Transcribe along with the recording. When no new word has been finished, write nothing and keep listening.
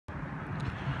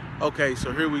Okay,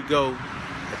 so here we go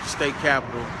at the state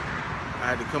capitol.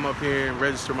 I had to come up here and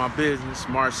register my business,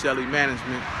 Marcelli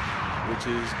Management, which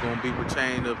is going to be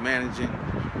pertaining of managing,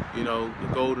 the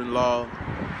golden law,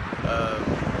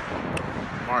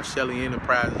 Marcelli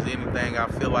Enterprises, anything I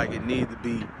feel like it needs to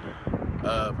be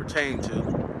pertained to.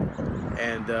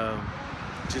 And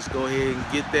just go ahead and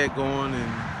get that going,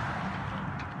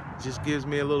 and just gives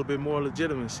me a little bit more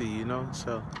legitimacy,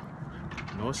 so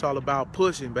it's all about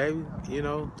pushing, baby.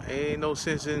 Ain't no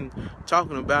sense in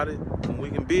talking about it when we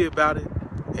can be about it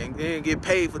and then get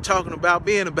paid for talking about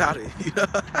being about it.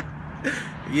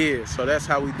 Yeah, so that's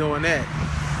how we doing that.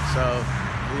 So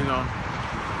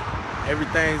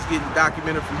everything's getting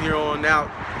documented from here on out.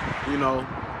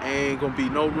 Ain't gonna be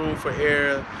no room for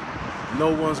error. No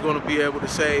one's gonna be able to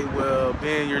say, well,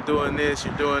 Ben, you're doing this,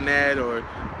 you're doing that, or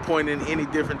point in any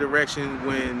different direction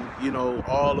when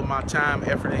all of my time,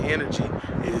 effort, and energy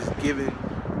is given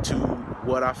to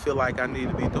what I feel like I need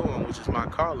to be doing, which is my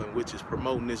calling, which is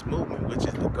promoting this movement, which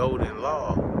is the golden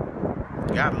law.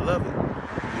 You gotta love it,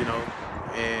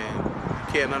 and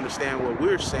you can't understand what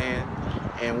we're saying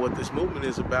and what this movement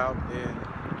is about, then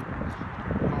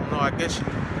I don't know, I guess you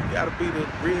gotta be the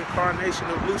reincarnation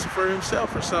of Lucifer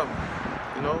himself or something.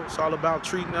 It's all about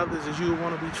treating others as you would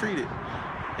want to be treated.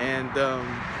 And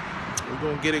we're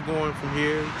going to get it going from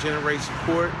here, generate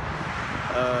support,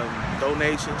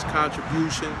 donations,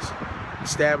 contributions,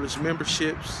 establish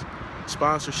memberships,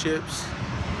 sponsorships,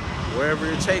 wherever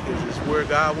it takes us is where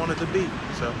God wanted to be.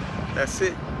 So that's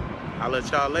it. I'll let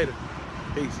y'all later.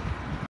 Peace.